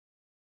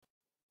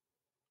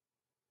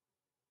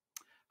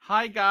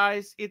Hi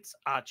guys, it's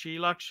Archie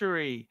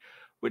Luxury.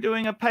 We're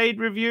doing a paid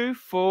review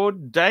for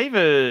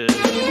David.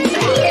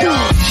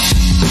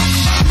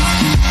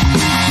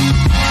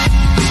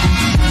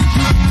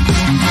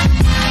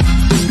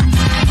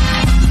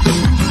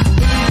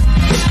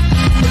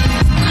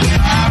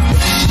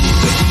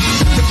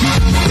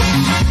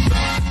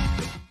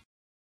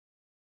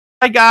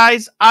 Hi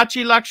guys,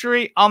 Archie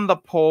Luxury on the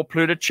Paul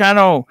Pluta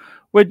channel.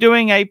 We're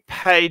doing a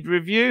paid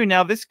review.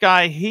 Now this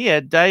guy here,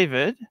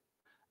 David,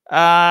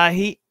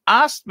 he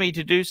asked me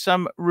to do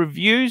some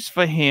reviews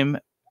for him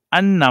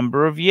a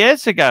number of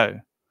years ago.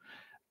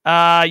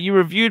 You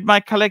reviewed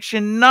my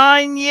collection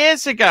 9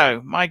 years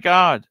ago. My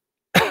God.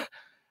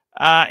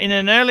 In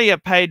an earlier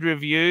paid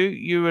review,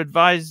 you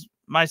advised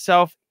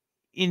myself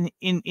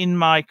in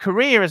my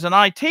career as an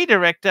IT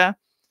director,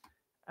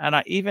 and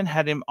I even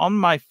had him on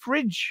my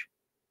fridge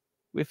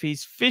with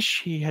his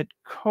fish he had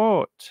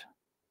caught.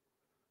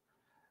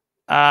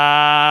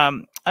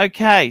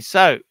 Okay,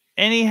 so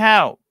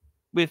anyhow,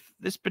 with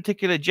this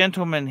particular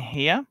gentleman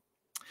here,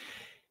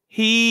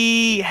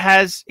 he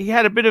had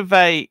a bit of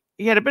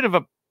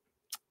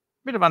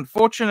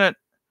unfortunate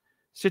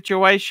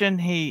situation.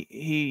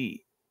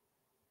 He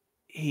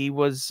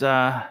was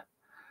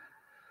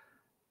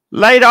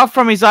laid off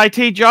from his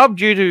IT job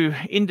due to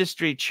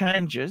industry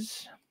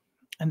changes,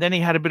 and then he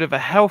had a bit of a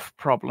health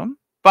problem.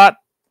 But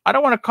I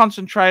don't want to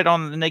concentrate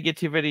on the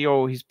negativity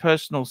or his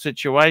personal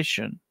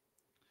situation.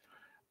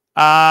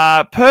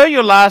 Per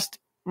your last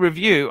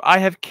review, I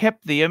have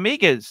kept the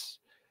Amigas.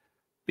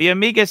 The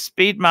Amiga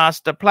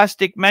Speedmaster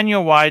plastic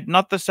manual wide,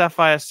 not the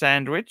Sapphire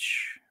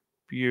Sandwich.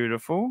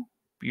 Beautiful,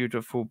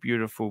 beautiful,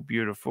 beautiful,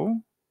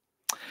 beautiful.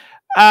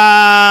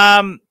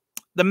 The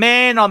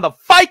Man on the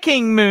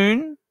Viking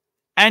Moon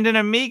and an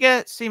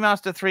Amiga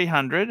Seamaster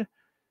 300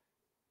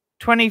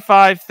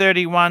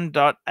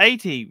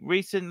 2531.80,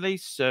 recently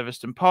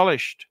serviced and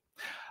polished.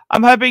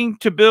 I'm hoping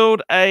to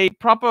build a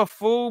proper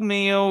full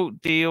meal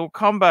deal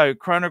combo,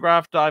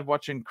 chronograph, dive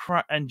watch, and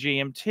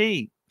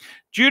GMT.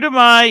 Due to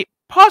my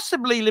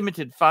possibly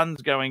limited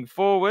funds going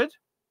forward,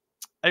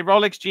 a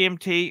Rolex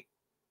GMT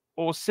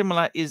or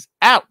similar is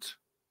out.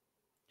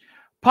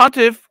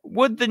 Pontiff,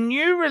 would the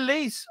new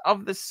release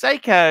of the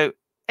Seiko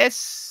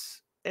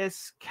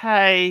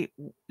SSK001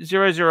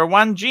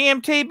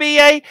 GMT be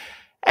a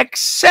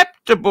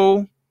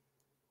acceptable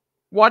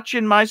watch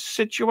in my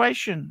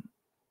situation?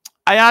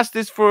 I ask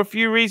this for a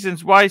few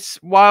reasons.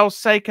 While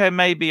Seiko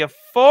may be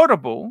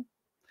affordable,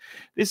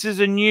 this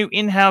is a new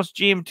in-house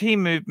GMT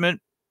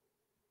movement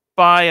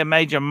by a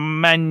major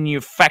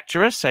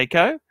manufacturer,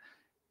 Seiko.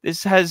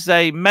 This has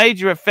a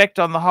major effect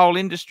on the whole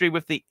industry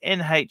with the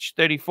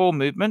NH34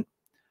 movement.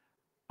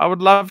 I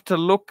would love to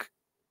look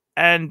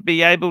and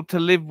be able to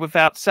live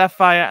without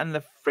sapphire and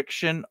the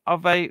friction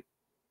of a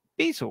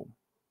bezel.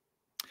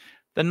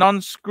 The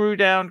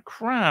non-screw-down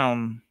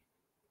crown.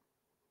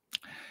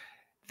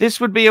 This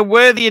would be a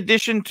worthy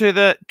addition to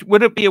the.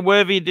 Would it be a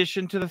worthy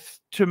addition to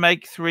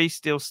make 3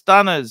 steel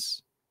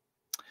stunners?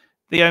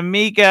 The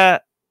Omega,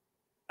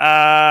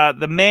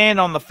 the Man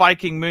on the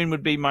Viking Moon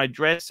would be my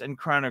dress and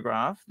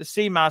chronograph. The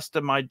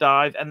Seamaster, my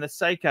dive, and the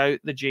Seiko,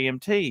 the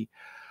GMT.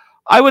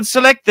 I would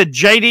select the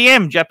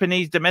JDM,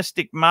 Japanese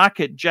Domestic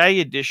Market J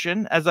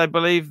edition, as I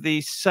believe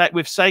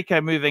with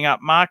Seiko moving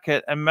up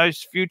market and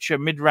most future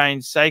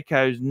mid-range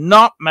Seikos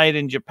not made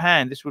in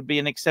Japan, this would be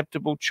an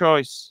acceptable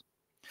choice.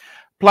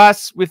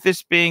 Plus, with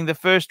this being the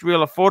first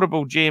real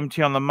affordable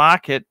GMT on the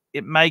market,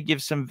 it may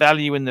give some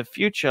value in the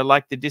future,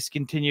 like the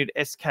discontinued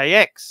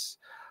SKX.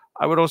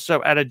 I would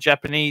also add a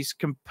Japanese.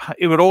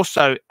 It would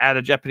also add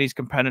a Japanese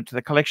component to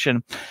the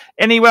collection.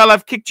 Anyway,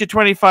 I've kicked you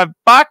 $25.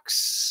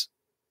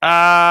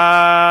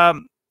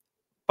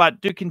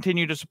 But do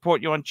continue to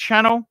support you on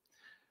channel.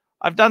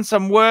 I've done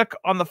some work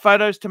on the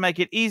photos to make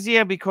it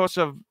easier because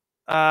of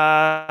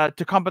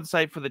to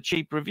compensate for the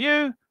cheap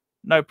review.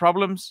 No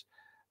problems.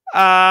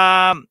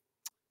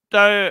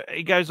 So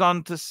he goes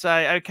on to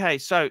say, okay,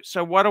 so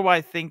what do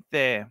I think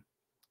there?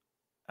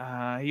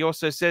 He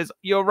also says,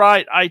 you're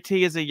right, IT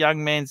is a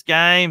young man's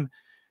game.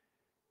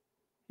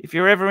 If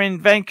you're ever in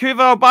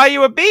Vancouver, I'll buy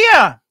you a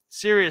beer.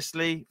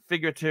 Seriously,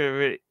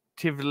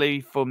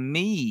 figuratively for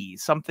me.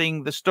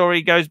 The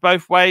story goes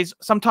both ways.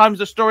 Sometimes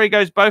the story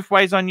goes both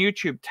ways on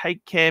YouTube.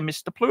 Take care,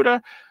 Mr.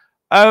 Pluta.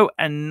 Oh,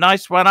 and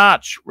nice one,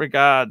 Arch.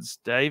 Regards,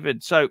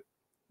 David. So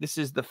this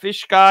is the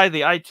fish guy,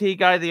 the IT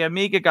guy, the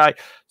Amiga guy.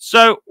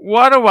 So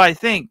what do I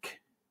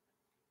think?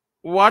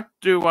 What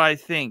do I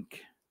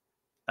think?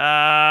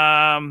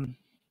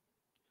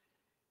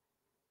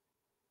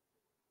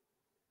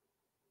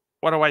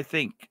 What do I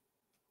think?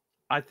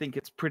 I think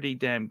it's pretty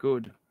damn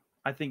good.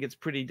 I think it's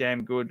pretty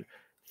damn good.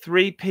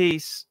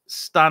 3-piece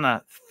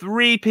stunner.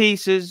 3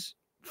 pieces,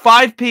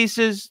 5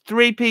 pieces,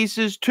 3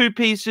 pieces, 2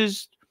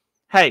 pieces.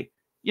 Hey,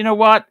 you know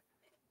what?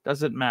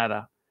 Doesn't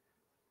matter.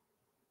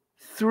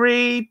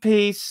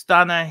 3-piece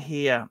stunner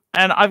here.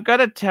 And I've got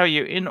to tell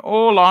you, in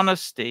all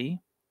honesty,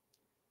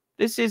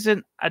 this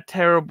isn't a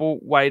terrible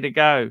way to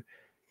go.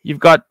 You've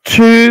got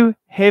 2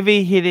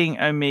 heavy-hitting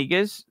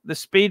Omegas. The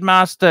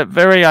Speedmaster,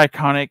 very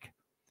iconic.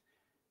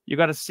 You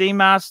got a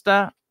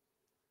Seamaster,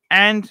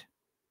 and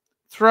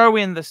throw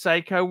in the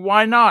Seiko.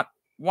 Why not?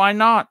 Why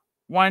not?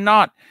 Why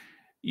not?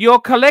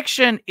 Your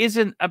collection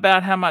isn't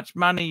about how much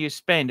money you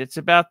spend. It's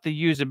about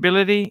the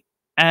usability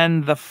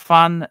and the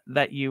fun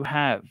that you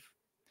have.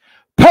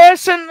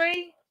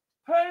 Personally,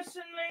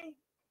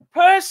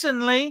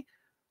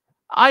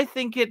 I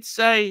think it's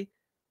a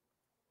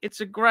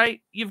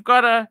great, you've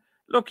got to,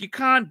 look, you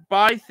can't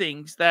buy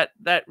things that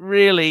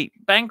really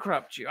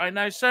bankrupt you. I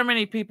know so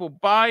many people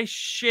buy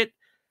shit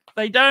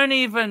they don't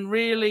even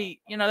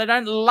really, you know, they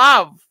don't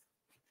love.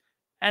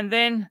 And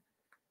then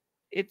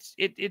it's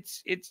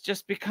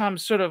just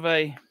becomes sort of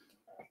a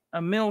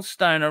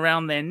millstone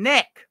around their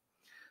neck.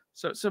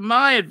 So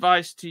my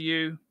advice to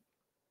you,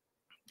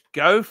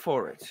 go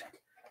for it.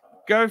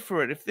 Go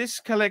for it. If this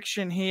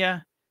collection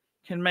here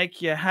can make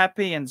you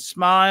happy and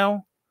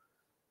smile,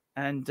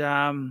 and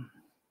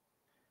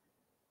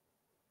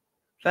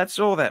that's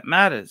all that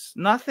matters.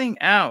 Nothing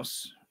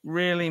else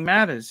really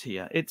matters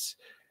here. It's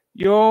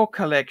your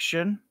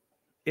collection.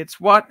 It's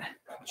what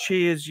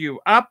cheers you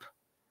up.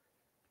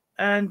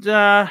 And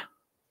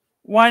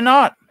why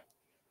not?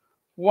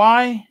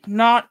 Why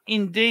not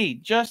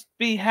indeed? Just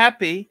be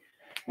happy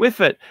with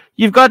it.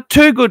 You've got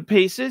two good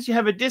pieces. You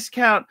have a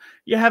discount.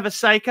 You have a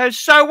Seiko.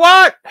 So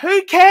what?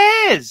 Who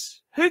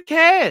cares? Who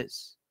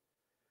cares?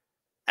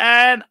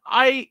 And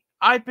I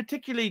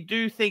particularly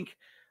do think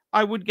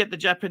I would get the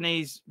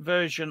Japanese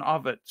version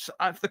of it. So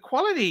if the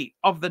quality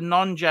of the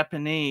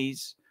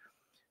non-Japanese,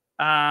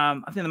 I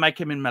think they make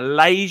them in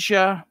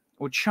Malaysia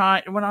or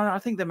China. Well, I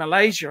think they're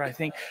Malaysia, I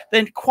think.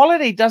 Then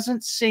quality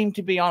doesn't seem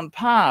to be on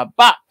par.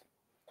 But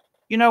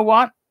you know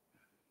what?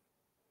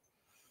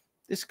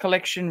 This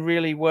collection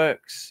really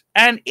works.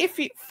 And if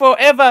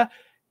forever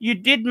you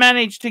did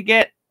manage to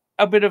get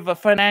a bit of a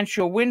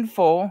financial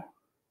windfall,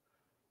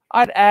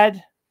 I'd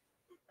add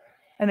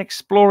an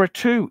Explorer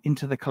 2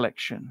 into the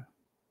collection.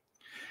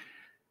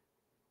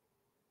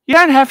 You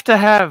don't have to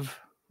have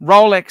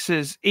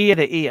Rolexes ear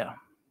to ear.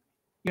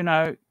 You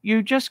know,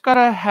 you just got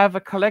to have a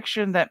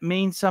collection that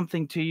means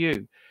something to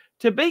you.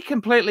 To be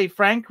completely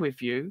frank with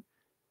you,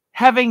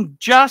 having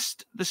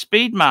just the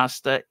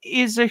Speedmaster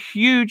is a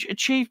huge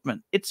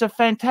achievement. It's a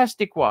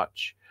fantastic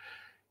watch.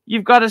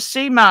 You've got a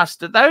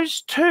Seamaster.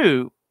 Those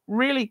two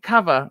really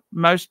cover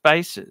most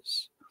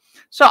bases.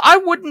 So I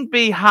wouldn't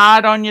be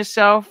hard on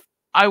yourself.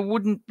 I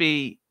wouldn't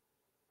be,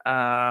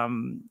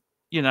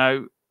 you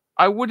know,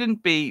 I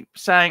wouldn't be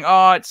saying,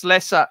 oh, it's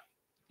lesser.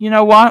 You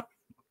know what?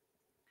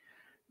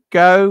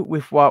 Go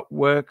with what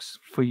works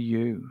for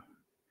you.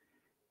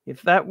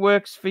 If that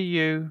works for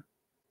you,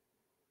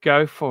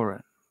 go for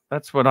it.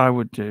 That's what I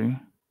would do.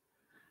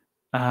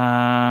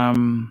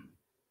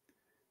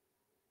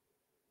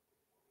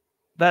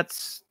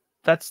 That's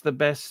the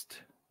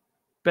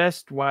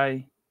best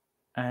way,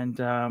 and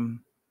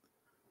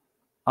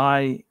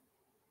I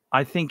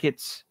think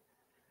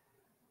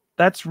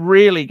that's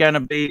really going to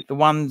be the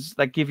ones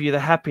that give you the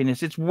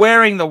happiness. It's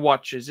wearing the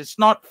watches. It's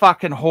not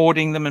fucking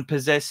hoarding them and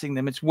possessing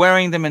them. It's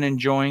wearing them and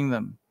enjoying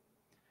them.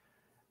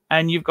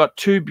 And you've got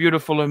two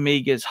beautiful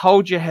Omegas.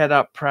 Hold your head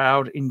up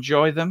proud.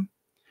 Enjoy them.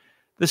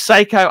 The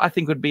Seiko, I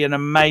think, would be an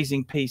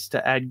amazing piece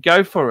to add.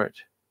 Go for it.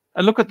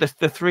 And look at the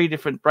three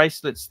different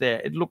bracelets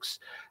there. It looks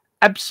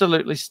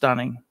absolutely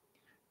stunning.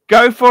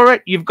 Go for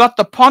it. You've got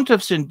the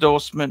Pontiff's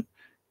endorsement.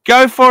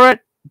 Go for it.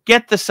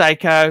 Get the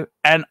Seiko.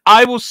 And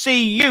I will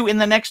see you in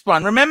the next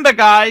one. Remember,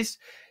 guys,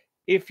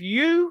 if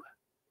you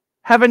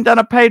haven't done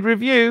a paid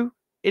review,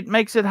 it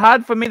makes it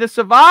hard for me to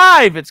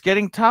survive. It's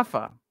getting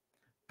tougher.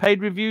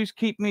 Paid reviews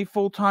keep me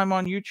full-time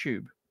on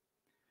YouTube.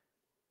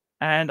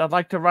 And I'd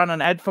like to run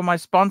an ad for my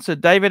sponsor,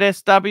 David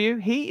SW.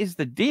 He is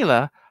the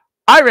dealer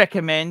I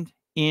recommend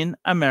in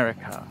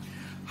America.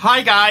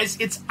 Hi, guys.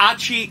 It's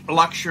Archie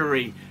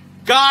Luxury.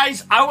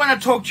 Guys, I want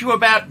to talk to you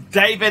about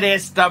David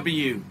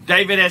SW.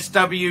 David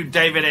SW,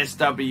 David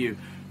SW.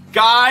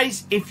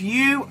 Guys, if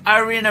you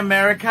are in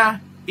America,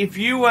 if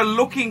you are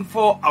looking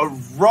for a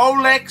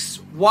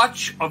Rolex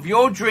watch of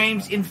your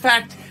dreams, in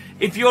fact,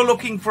 if you're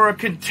looking for a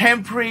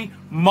contemporary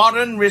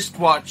modern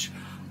wristwatch,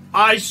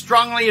 I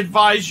strongly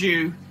advise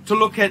you to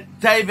look at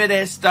David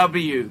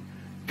SW.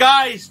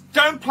 Guys,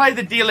 don't play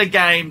the dealer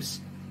games.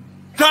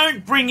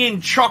 Don't bring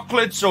in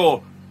chocolates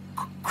or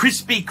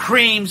Krispy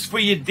Kremes for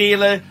your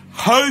dealer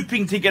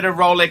hoping to get a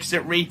Rolex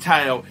at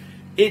retail.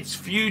 It's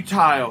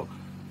futile.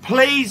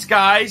 Please,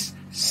 guys,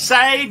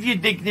 save your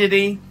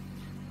dignity.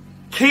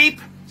 Keep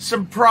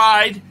some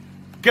pride.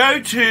 Go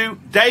to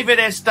David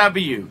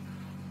SW.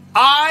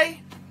 I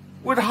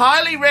would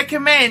highly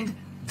recommend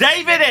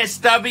David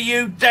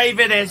SW,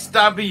 David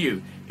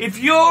SW. If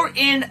you're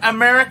in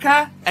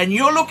America and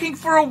you're looking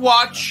for a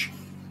watch,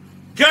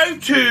 go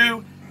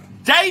to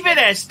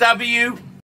David SW,